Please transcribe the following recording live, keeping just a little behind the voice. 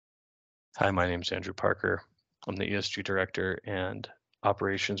Hi, my name is Andrew Parker. I'm the ESG Director and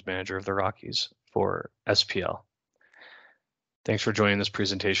Operations Manager of the Rockies for SPL. Thanks for joining this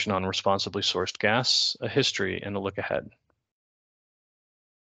presentation on responsibly sourced gas, a history and a look ahead.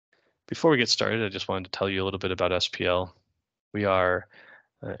 Before we get started, I just wanted to tell you a little bit about SPL. We are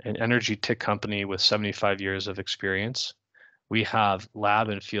an energy tech company with 75 years of experience. We have lab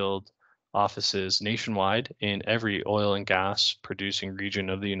and field offices nationwide in every oil and gas producing region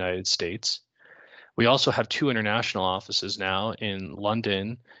of the United States. We also have two international offices now in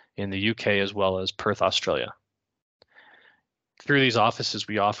London, in the UK, as well as Perth, Australia. Through these offices,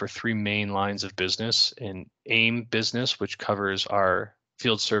 we offer three main lines of business: an AIM business, which covers our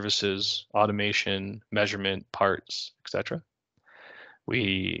field services, automation, measurement, parts, etc.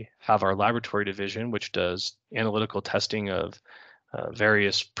 We have our laboratory division, which does analytical testing of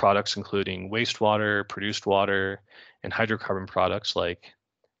various products, including wastewater, produced water, and hydrocarbon products like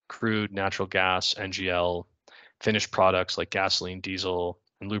crude, natural gas, NGL, finished products like gasoline, diesel,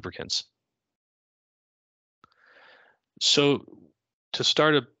 and lubricants. So to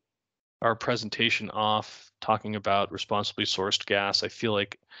start our presentation off talking about responsibly sourced gas, I feel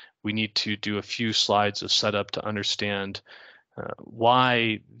like we need to do a few slides of setup to understand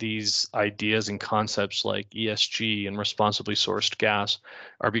why these ideas and concepts like ESG and responsibly sourced gas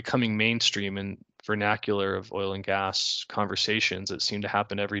are becoming mainstream in vernacular of oil and gas conversations that seem to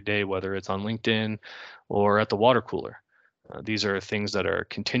happen every day, whether it's on LinkedIn or at the water cooler. These are things that are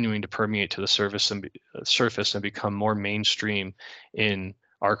continuing to permeate to the surface and become more mainstream in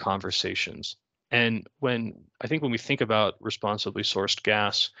our conversations. And when we think about responsibly sourced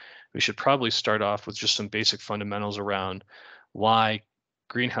gas, we should probably start off with just some basic fundamentals around why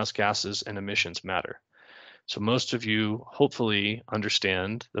greenhouse gases and emissions matter. So most of you hopefully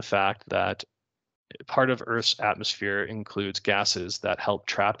understand the fact that part of Earth's atmosphere includes gases that help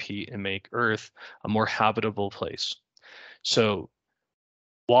trap heat and make Earth a more habitable place. So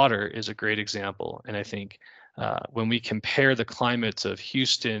water is a great example. And I think when we compare the climates of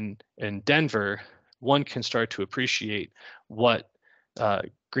Houston and Denver, one can start to appreciate what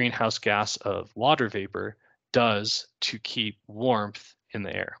greenhouse gas of water vapor does to keep warmth in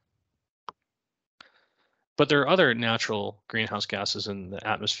the air. But there are other natural greenhouse gases in the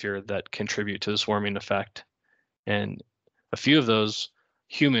atmosphere that contribute to this warming effect. And a few of those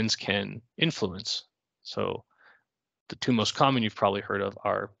humans can influence. So the two most common you've probably heard of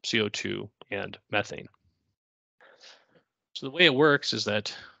are CO2 and methane. So the way it works is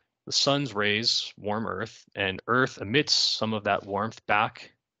that the sun's rays warm Earth, and Earth emits some of that warmth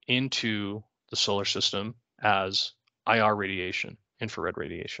back into the solar system as IR radiation, infrared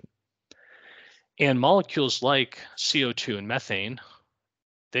radiation. And molecules like CO2 and methane,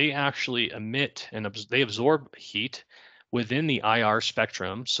 they actually emit and they absorb heat within the IR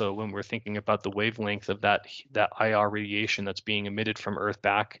spectrum. So when we're thinking about the wavelength of that IR radiation that's being emitted from Earth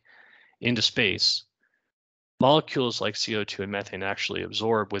back into space, molecules like CO2 and methane actually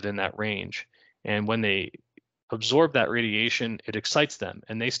absorb within that range. And when they absorb that radiation, it excites them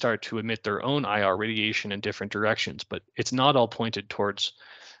and they start to emit their own IR radiation in different directions, but it's not all pointed towards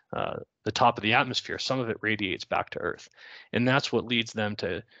the top of the atmosphere. Some of it radiates back to Earth. And that's what leads them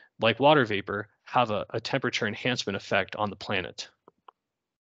to, like water vapor, have a temperature enhancement effect on the planet.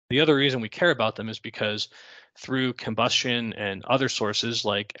 The other reason we care about them is because through combustion and other sources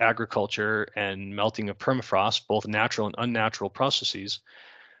like agriculture and melting of permafrost, both natural and unnatural processes,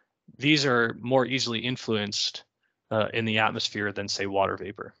 these are more easily influenced in the atmosphere than, say, water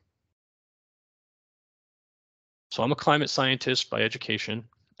vapor. So I'm a climate scientist by education,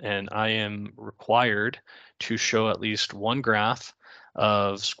 and I am required to show at least one graph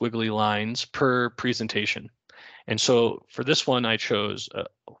of squiggly lines per presentation. And so for this one, I chose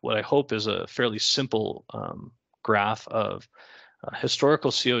what I hope is a fairly simple graph of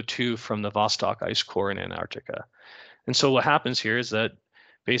historical CO2 from the Vostok ice core in Antarctica. And so what happens here is that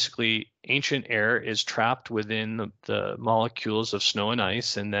basically ancient air is trapped within the molecules of snow and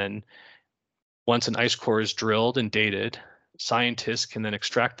ice, and then once an ice core is drilled and dated, scientists can then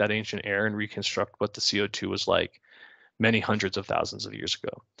extract that ancient air and reconstruct what the CO2 was like many hundreds of thousands of years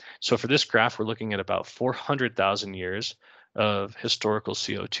ago. So for this graph, we're looking at about 400,000 years of historical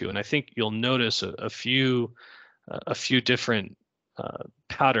CO2. And I think you'll notice a few different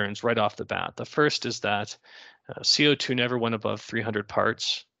patterns right off the bat. The first is that CO2 never went above 300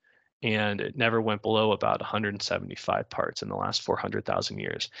 parts, and it never went below about 175 parts in the last 400,000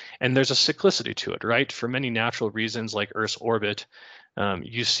 years. And there's a cyclicity to it, right? For many natural reasons like Earth's orbit,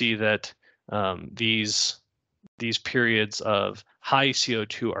 you see that these these periods of high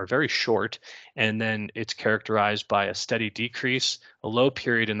CO2 are very short, and then it's characterized by a steady decrease, a low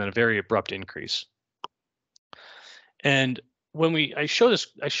period, and then a very abrupt increase. And when I show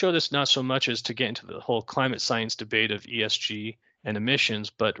this not so much as to get into the whole climate science debate of ESG and emissions,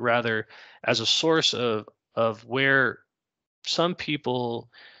 but rather as a source of where some people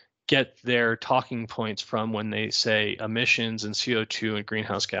get their talking points from when they say emissions and CO2 and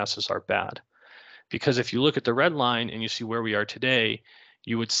greenhouse gases are bad. Because if you look at the red line and you see where we are today,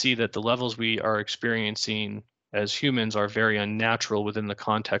 you would see that the levels we are experiencing as humans are very unnatural within the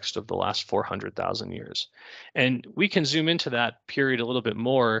context of the last 400,000 years. And we can zoom into that period a little bit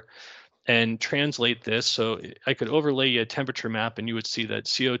more and translate this. So I could overlay you a temperature map and you would see that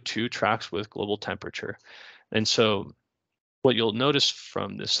CO2 tracks with global temperature. And so what you'll notice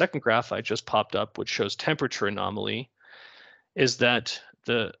from the second graph I just popped up, which shows temperature anomaly, is that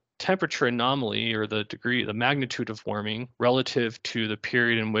the temperature anomaly, or the magnitude of warming relative to the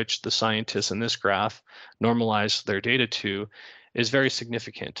period in which the scientists in this graph normalize their data to, is very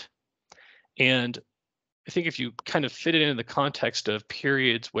significant. And I think if you kind of fit it into the context of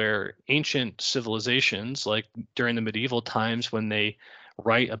periods where ancient civilizations, like during the medieval times when they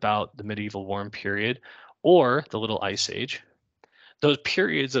write about the medieval warm period or the Little Ice Age, those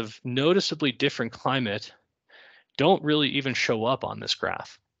periods of noticeably different climate don't really even show up on this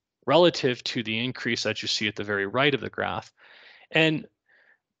graph relative to the increase that you see at the very right of the graph. And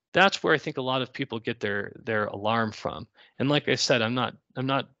that's where I think a lot of people get their alarm from. And like I said, I'm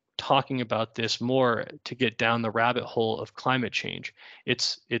not talking about this more to get down the rabbit hole of climate change.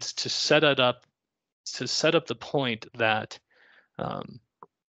 It's to set it up the point that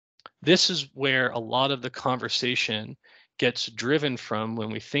this is where a lot of the conversation gets driven from when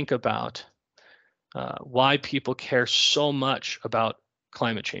we think about why people care so much about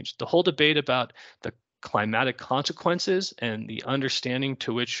climate change. The whole debate about the climatic consequences and the understanding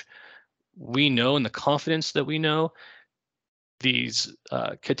to which we know and the confidence that we know these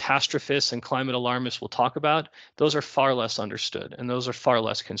catastrophists and climate alarmists will talk about, those are far less understood and those are far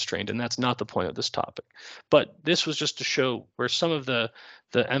less constrained. And that's not the point of this topic. But this was just to show where some of the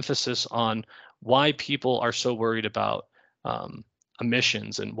emphasis on why people are so worried about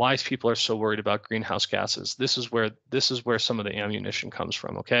emissions and why people are so worried about greenhouse gases. This is where some of the ammunition comes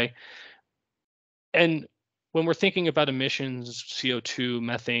from, okay? And when we're thinking about emissions, CO2,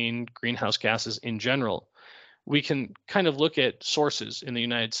 methane, greenhouse gases in general, we can kind of look at sources in the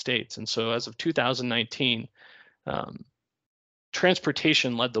United States. And so as of 2019,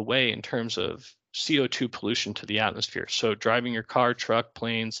 transportation led the way in terms of CO2 pollution to the atmosphere. So driving your car, truck,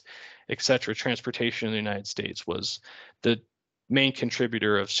 planes, etc., transportation in the United States was the main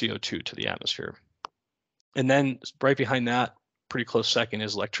contributor of CO2 to the atmosphere. And then right behind that, pretty close second,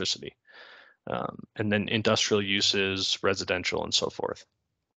 is electricity. And then industrial uses, residential, and so forth.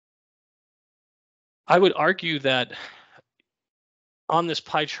 I would argue that on this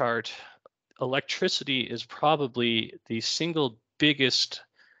pie chart, electricity is probably the single biggest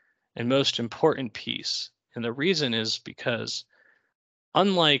and most important piece. And the reason is because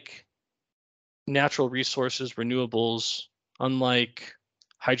unlike natural resources, renewables, unlike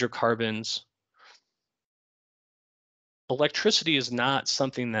hydrocarbons, electricity is not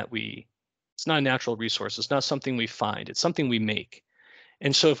something that it's not a natural resource. It's not something we find. It's something we make.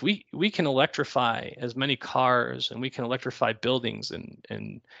 And so if we can electrify as many cars and we can electrify buildings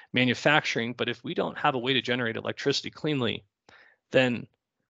and manufacturing, but if we don't have a way to generate electricity cleanly, then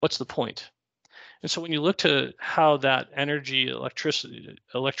what's the point? And so when you look to how that electricity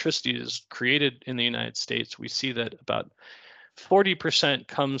is created in the United States, we see that about 40%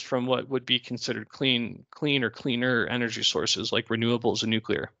 comes from what would be considered clean or cleaner energy sources like renewables and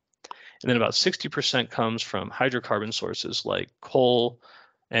nuclear. And then about 60% comes from hydrocarbon sources like coal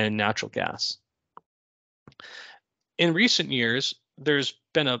and natural gas. In recent years, there's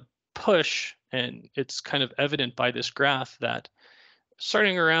been a push, and it's kind of evident by this graph, that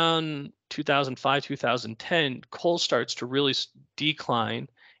starting around 2005, 2010, coal starts to really decline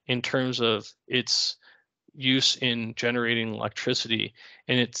in terms of its use in generating electricity,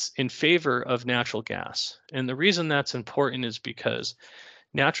 and it's in favor of natural gas. And the reason that's important is because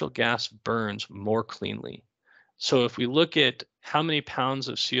natural gas burns more cleanly. So if we look at how many pounds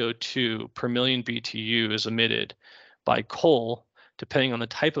of CO2 per million BTU is emitted by coal, depending on the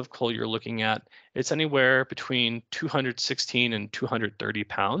type of coal you're looking at, it's anywhere between 216 and 230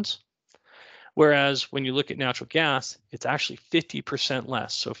 pounds. Whereas when you look at natural gas, it's actually 50%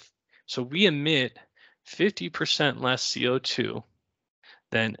 less. So we emit 50% less CO2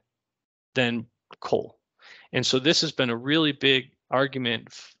 than coal. And so this has been a really big argument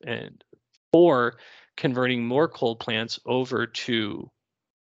for converting more coal plants over to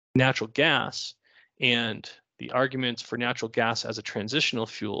natural gas, and the arguments for natural gas as a transitional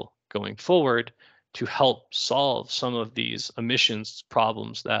fuel going forward to help solve some of these emissions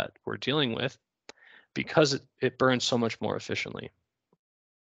problems that we're dealing with, because it burns so much more efficiently.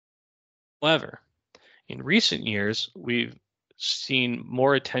 However, in recent years, we've seen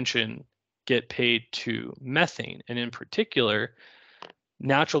more attention get paid to methane, and in particular,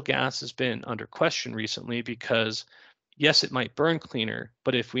 natural gas has been under question recently because yes, it might burn cleaner,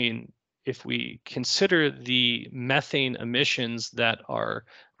 but if we consider the methane emissions that are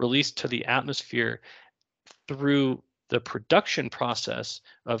released to the atmosphere through the production process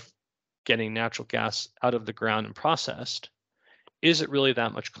of getting natural gas out of the ground and processed, is it really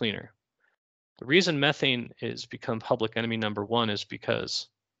that much cleaner? The reason methane is become public enemy number one is because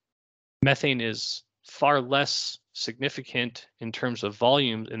methane is far less significant in terms of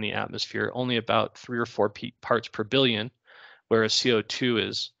volume in the atmosphere, only about 3 or 4 parts per billion, whereas CO2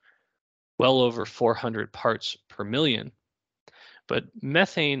 is well over 400 parts per million. But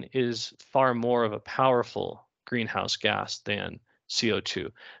methane is far more of a powerful greenhouse gas than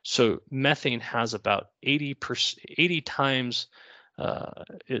CO2. So methane has about 80 times,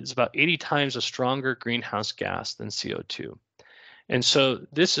 it's about 80 times a stronger greenhouse gas than CO2. And so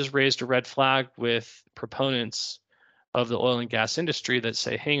this has raised a red flag with proponents of the oil and gas industry that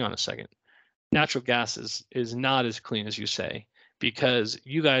say, hang on a second, natural gas is not as clean as you say, because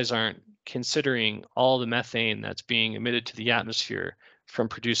you guys aren't considering all the methane that's being emitted to the atmosphere from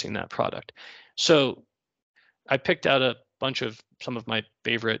producing that product. So I picked out a bunch of some of my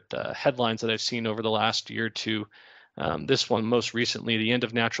favorite headlines that I've seen over the last year or two. This one most recently, the end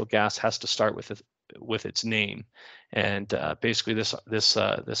of natural gas has to start with its name, and basically this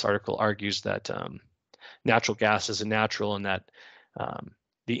article argues that natural gas is a natural, and that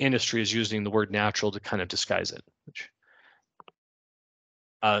the industry is using the word natural to kind of disguise it.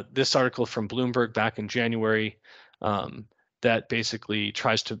 This article from Bloomberg back in January that basically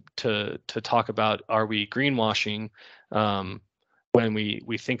tries to talk about, are we greenwashing when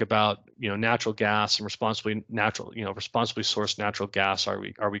we think about natural gas and responsibly sourced natural gas? Are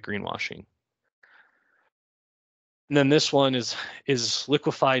we greenwashing? And then this one is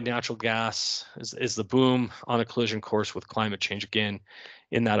liquefied natural gas is the boom on a collision course with climate change? Again,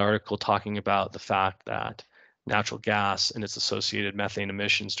 in that article talking about the fact that natural gas and its associated methane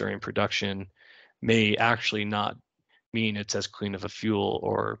emissions during production may actually not mean it's as clean of a fuel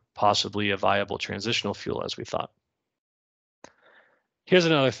or possibly a viable transitional fuel as we thought. Here's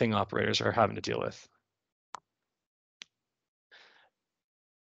another thing operators are having to deal with.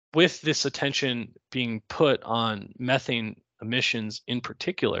 With this attention being put on methane emissions in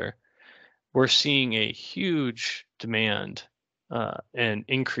particular, we're seeing a huge demand and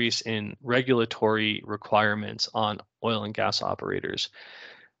increase in regulatory requirements on oil and gas operators.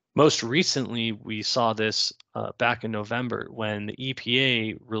 Most recently, we saw this back in November when the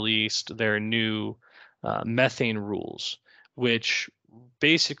EPA released their new methane rules, which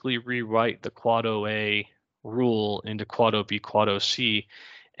basically rewrite the Quad A rule into Quad B, Quad C,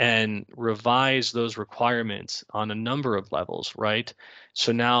 and revise those requirements on a number of levels, right?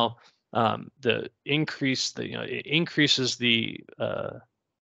 So now it increases the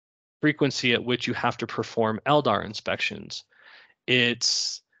frequency at which you have to perform LDAR inspections.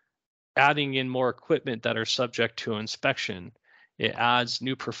 It's adding in more equipment that are subject to inspection. It adds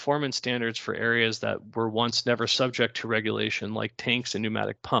new performance standards for areas that were once never subject to regulation, like tanks and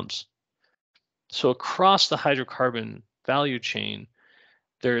pneumatic pumps. So across the hydrocarbon value chain,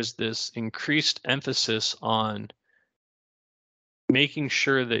 there's this increased emphasis on making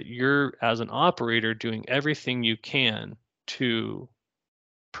sure that you're, as an operator, doing everything you can to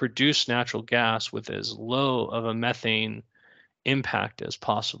produce natural gas with as low of a methane impact as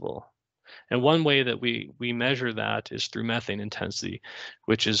possible. And one way that we measure that is through methane intensity,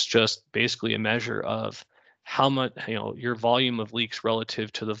 which is just basically a measure of how much, your volume of leaks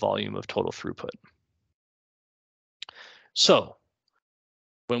relative to the volume of total throughput. So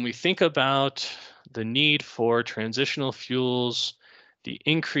when we think about the need for transitional fuels, the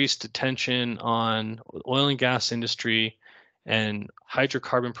increased attention on oil and gas industry and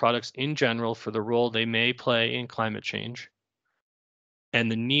hydrocarbon products in general for the role they may play in climate change,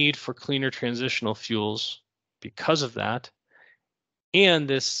 and the need for cleaner transitional fuels because of that, and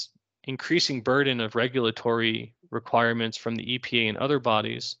this increasing burden of regulatory requirements from the EPA and other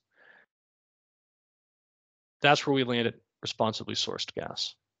bodies, that's where we land at responsibly sourced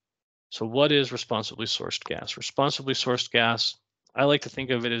gas. So what is responsibly sourced gas? Responsibly sourced gas, I like to think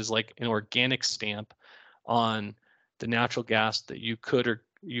of it as like an organic stamp on the natural gas that you could or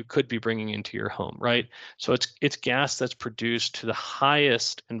you could be bringing into your home, right? So it's gas that's produced to the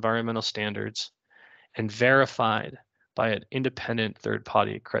highest environmental standards and verified by an independent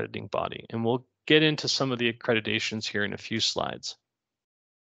third-party accrediting body. And we'll get into some of the accreditations here in a few slides.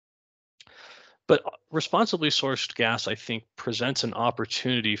 But responsibly sourced gas, I think, presents an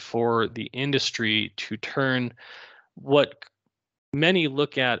opportunity for the industry to turn what many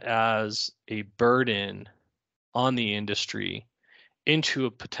look at as a burden on the industry into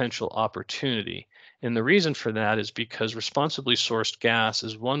a potential opportunity. And the reason for that is because responsibly sourced gas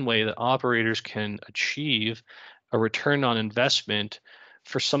is one way that operators can achieve a return on investment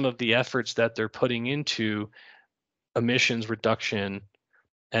for some of the efforts that they're putting into emissions reduction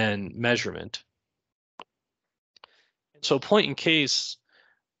and measurement. So, point in case,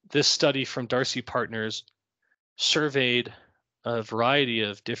 this study from Darcy Partners surveyed a variety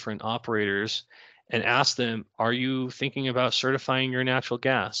of different operators and asked them, are you thinking about certifying your natural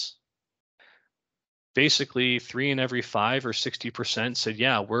gas? Basically, 3 in every 5 or 60% said,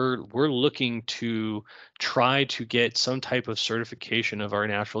 yeah, we're looking to try to get some type of certification of our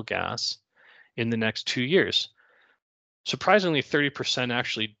natural gas in the next 2 years. Surprisingly, 30%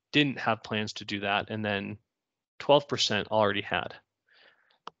 actually didn't have plans to do that, and then 12% already had.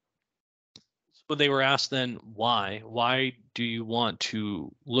 So they were asked then, why? Why do you want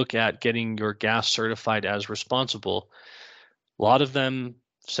to look at getting your gas certified as responsible? A lot of them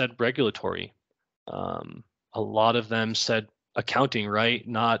said regulatory. Um, a lot of them said accounting, right?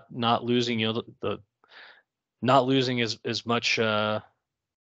 Not losing, the not losing as much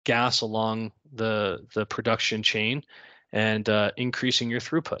gas along the production chain, and increasing your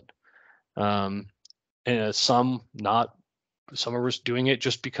throughput. And some are just doing it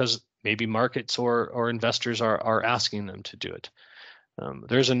just because maybe markets or investors are asking them to do it.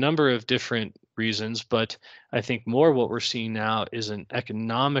 There's a number of different reasons, but I think more what we're seeing now is an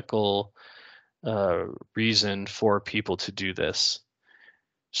economical reason for people to do this.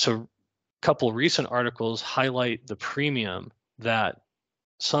 So a couple recent articles highlight the premium that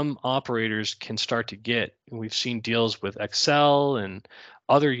some operators can start to get. And we've seen deals with Excel and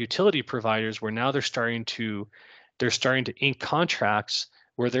other utility providers where now they're starting to ink contracts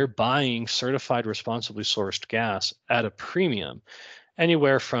where they're buying certified responsibly sourced gas at a premium,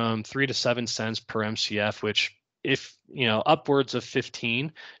 anywhere from 3 to 7 cents per MCF, which, if upwards of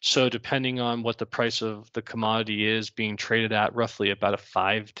 15. So depending on what the price of the commodity is, being traded at roughly about a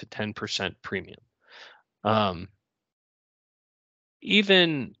 5 to 10% premium.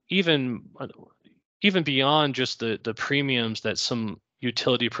 Even beyond just the premiums that some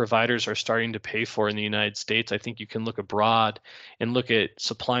utility providers are starting to pay for in the United States, I think you can look abroad and look at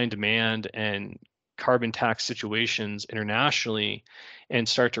supply and demand and carbon tax situations internationally and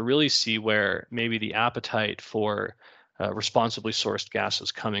start to really see where maybe the appetite for responsibly sourced gas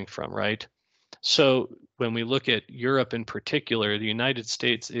is coming from, right? So when we look at Europe in particular, the United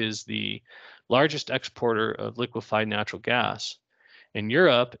States is the largest exporter of liquefied natural gas, and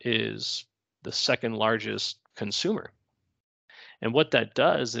Europe is the second largest consumer. And what that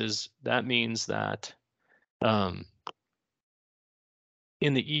does is that means that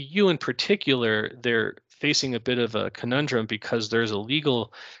in the EU in particular, they're facing a bit of a conundrum because there's a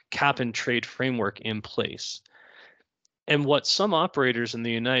legal cap and trade framework in place. And what some operators in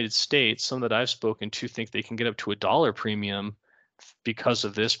the United States, some that I've spoken to, think they can get up to $1 premium because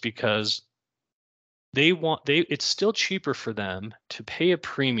of this, because it's still cheaper for them to pay a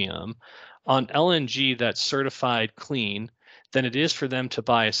premium on LNG that's certified clean than it is for them to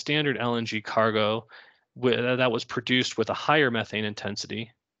buy a standard LNG cargo that was produced with a higher methane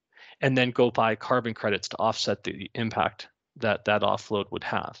intensity, and then go buy carbon credits to offset the impact that offload would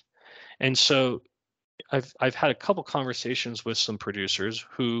have. And so I've had a couple conversations with some producers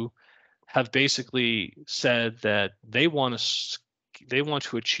who have basically said that they want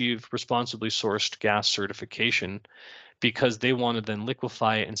to achieve responsibly sourced gas certification because they want to then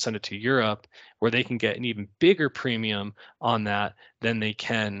liquefy it and send it to Europe, where they can get an even bigger premium on that than they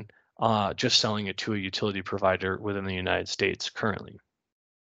can just selling it to a utility provider within the United States currently.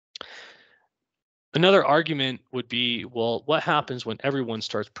 Another argument would be, well, what happens when everyone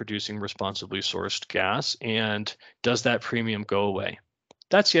starts producing responsibly sourced gas, and does that premium go away?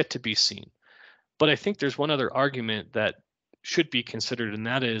 That's yet to be seen. But I think there's one other argument that should be considered, and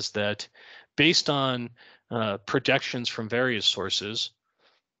that is that based on projections from various sources,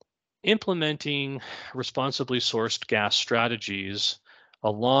 implementing responsibly sourced gas strategies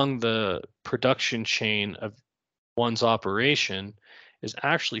along the production chain of one's operation is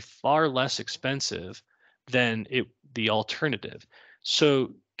actually far less expensive than the alternative.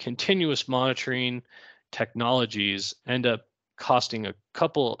 So continuous monitoring technologies end up costing a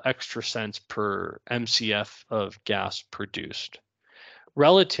couple extra cents per MCF of gas produced.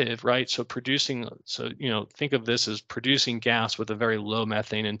 Relative, right? So think of this as producing gas with a very low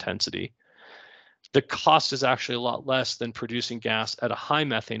methane intensity. The cost is actually a lot less than producing gas at a high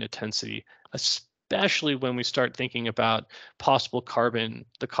methane intensity, especially when we start thinking about possible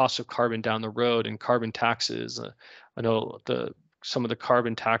the cost of carbon down the road and carbon taxes. I know some of the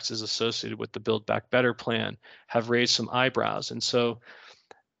carbon taxes associated with the Build Back Better plan have raised some eyebrows. And so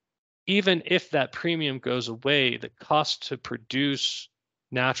even if that premium goes away, the cost to produce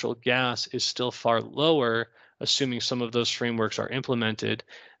natural gas is still far lower, assuming some of those frameworks are implemented,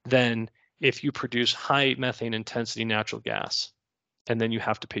 than if you produce high methane intensity natural gas, and then you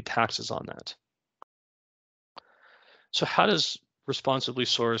have to pay taxes on that. So how does responsibly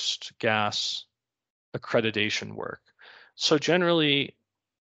sourced gas accreditation work? So generally,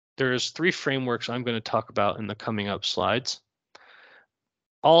 there's 3 frameworks I'm going to talk about in the coming up slides.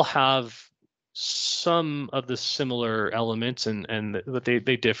 All have some of the similar elements, but they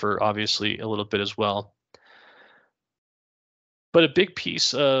differ obviously a little bit as well. But a big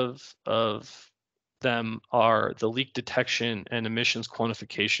piece of them are the leak detection and emissions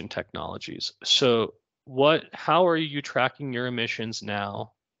quantification technologies. So how are you tracking your emissions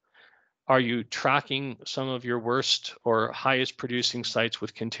now? Are you tracking some of your worst or highest producing sites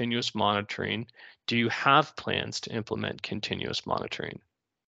with continuous monitoring? Do you have plans to implement continuous monitoring?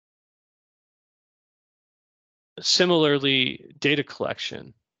 Similarly, data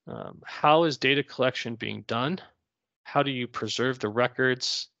collection. How is data collection being done? How do you preserve the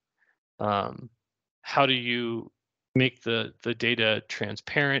records? How do you make the data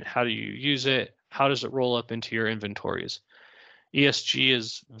transparent? How do you use it? How does it roll up into your inventories? ESG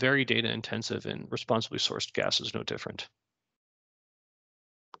is very data intensive, and responsibly sourced gas is no different.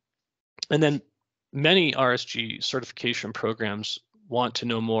 And then many RSG certification programs want to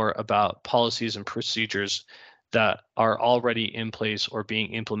know more about policies and procedures that are already in place or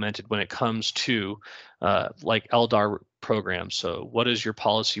being implemented when it comes to like LDAR programs. So what is your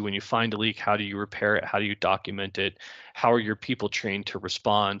policy when you find a leak? How do you repair it? How do you document it? How are your people trained to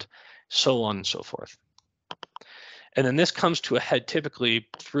respond? So on and so forth. And then this comes to a head typically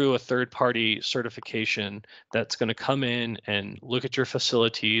through a third-party certification that's going to come in and look at your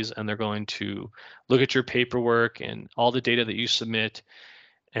facilities, and they're going to look at your paperwork and all the data that you submit,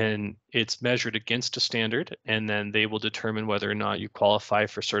 and it's measured against a standard, and then they will determine whether or not you qualify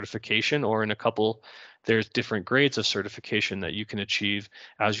for certification, or there's different grades of certification that you can achieve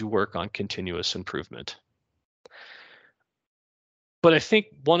as you work on continuous improvement. But I think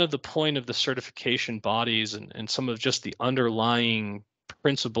one of the point of the certification bodies and some of just the underlying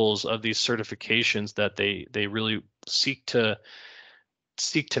principles of these certifications that they really seek to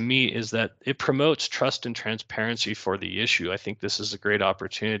meet is that it promotes trust and transparency for the issue. I think this is a great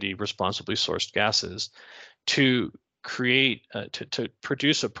opportunity, responsibly sourced gases, to create to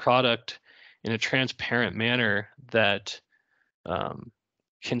produce a product in a transparent manner that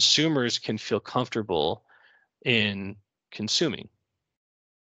consumers can feel comfortable in consuming.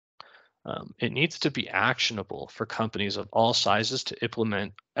 It needs to be actionable for companies of all sizes to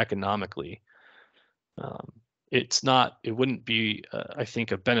implement economically. It wouldn't be, I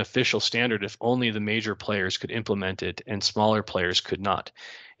think, a beneficial standard if only the major players could implement it and smaller players could not.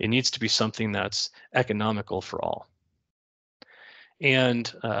 It needs to be something that's economical for all.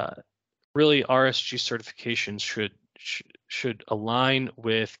 And really, RSG certifications should align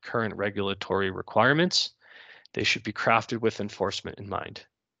with current regulatory requirements. They should be crafted with enforcement in mind.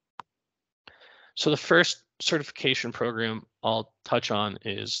 So the first certification program I'll touch on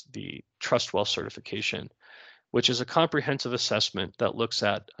is the TrustWell certification, which is a comprehensive assessment that looks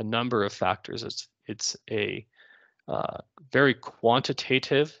at a number of factors. It's a very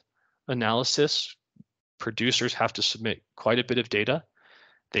quantitative analysis. Producers have to submit quite a bit of data.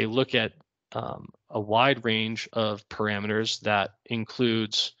 They look at a wide range of parameters that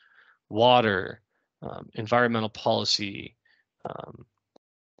includes water, environmental policy,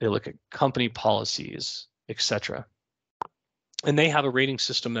 they look at company policies, etc. And they have a rating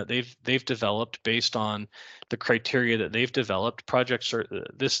system that they've developed based on the criteria that they've developed.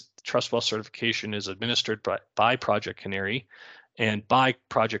 This TrustWell certification is administered by Project Canary and by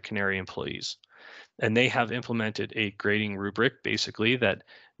Project Canary employees. And they have implemented a grading rubric, basically, that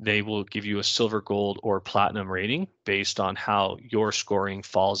they will give you a silver, gold, or platinum rating based on how your scoring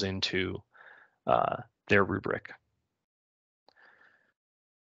falls into their rubric.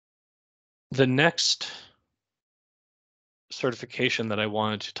 The next certification that I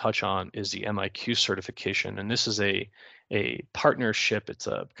wanted to touch on is the MIQ certification, and this is a partnership. It's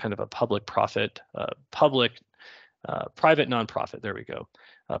a kind of a public private nonprofit, there we go,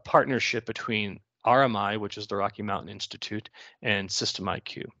 a partnership between RMI, which is the Rocky Mountain Institute, and System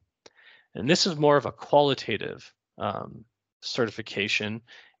IQ. And this is more of a qualitative certification.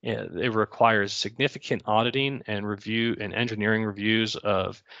 It requires significant auditing and review and engineering reviews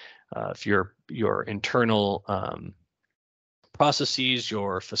of your internal processes,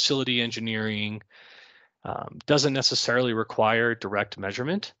 your facility engineering. Doesn't necessarily require direct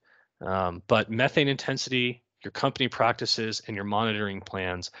measurement, but methane intensity, your company practices, and your monitoring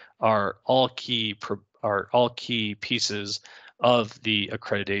plans are all key pieces of the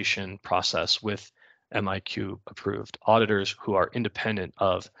accreditation process with MIQ approved auditors who are independent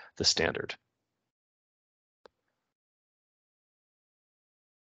of the standard.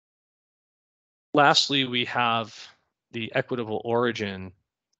 Lastly, we have the equitable origin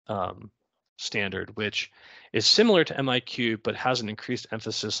standard, which is similar to MIQ, but has an increased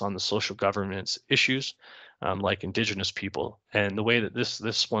emphasis on the social governance issues, like Indigenous people. And the way that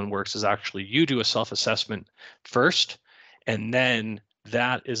this one works is actually you do a self-assessment first, and then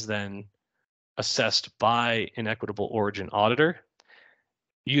that is then assessed by an equitable origin auditor.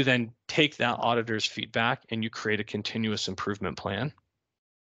 You then take that auditor's feedback and you create a continuous improvement plan.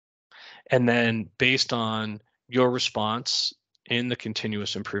 And then based on your response in the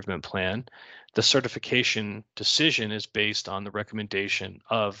continuous improvement plan, the certification decision is based on the recommendation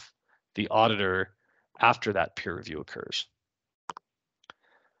of the auditor after that peer review occurs.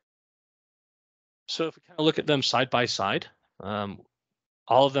 So if we kind of look at them side by side,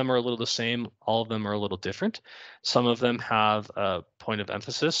 all of them are a little the same, all of them are a little different. Some of them have a point of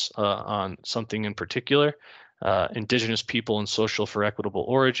emphasis on something in particular. Indigenous people and social for equitable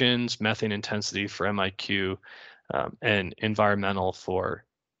origins, methane intensity for MIQ, and environmental for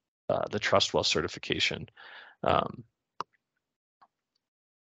the TrustWell certification.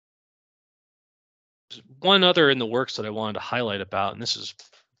 One other in the works that I wanted to highlight about, and this is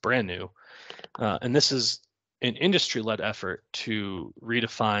brand new, and this is an industry-led effort to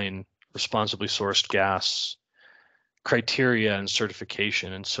redefine responsibly sourced gas criteria and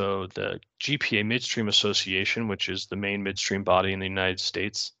certification. And so the GPA Midstream Association, which is the main midstream body in the United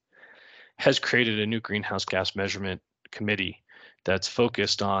States, has created a new greenhouse gas measurement committee that's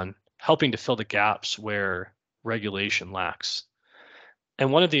focused on helping to fill the gaps where regulation lacks.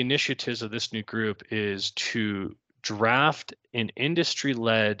 And one of the initiatives of this new group is to draft an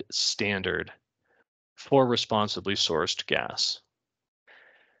industry-led standard for responsibly sourced gas.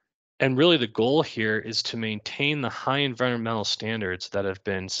 And really the goal here is to maintain the high environmental standards that have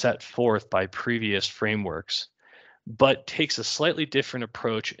been set forth by previous frameworks, but takes a slightly different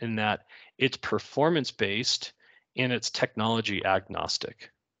approach in that it's performance-based and it's technology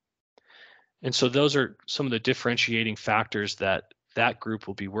agnostic. And so those are some of the differentiating factors that that group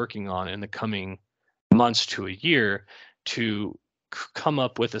will be working on in the coming months to a year to come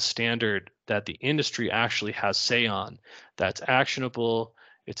up with a standard that the industry actually has say on, that's actionable,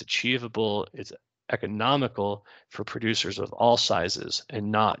 it's achievable, it's economical for producers of all sizes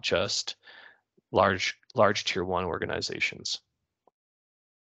and not just large tier one organizations.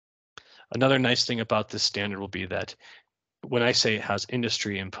 Another nice thing about this standard will be that when I say it has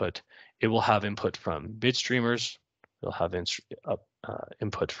industry input, it will have input from midstreamers, it'll have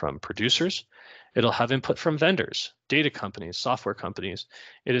input from producers, it'll have input from vendors, data companies, software companies.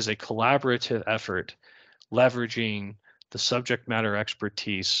 It is a collaborative effort leveraging the subject matter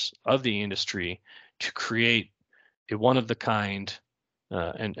expertise of the industry to create a one-of-the-kind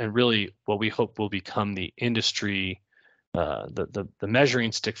and really what we hope will become the industry, the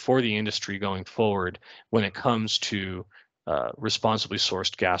measuring stick for the industry going forward when it comes to responsibly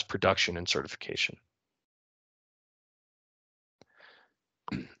sourced gas production and certification.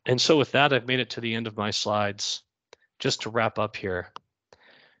 And so with that, I've made it to the end of my slides. Just to wrap up here,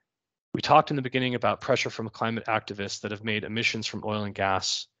 we talked in the beginning about pressure from climate activists that have made emissions from oil and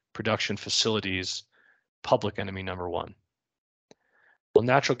gas production facilities public enemy number one. Well,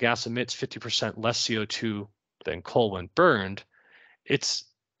 natural gas emits 50% less CO2 than coal when burned. Its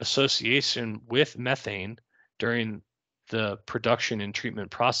association with methane during the production and treatment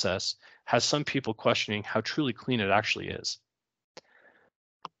process has some people questioning how truly clean it actually is.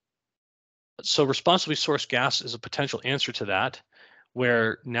 So responsibly sourced gas is a potential answer to that,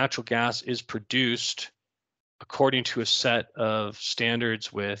 where natural gas is produced according to a set of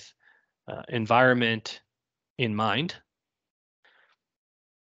standards with environment in mind.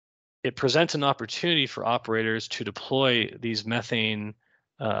 It presents an opportunity for operators to deploy these methane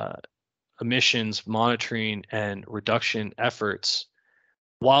emissions monitoring and reduction efforts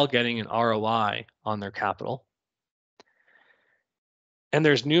while getting an ROI on their capital. And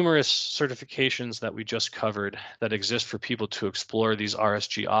there's numerous certifications that we just covered that exist for people to explore these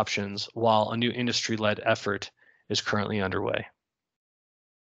RSG options while a new industry-led effort is currently underway.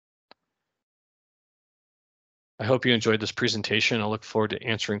 I hope you enjoyed this presentation. I look forward to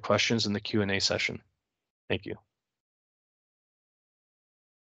answering questions in the Q&A session. Thank you.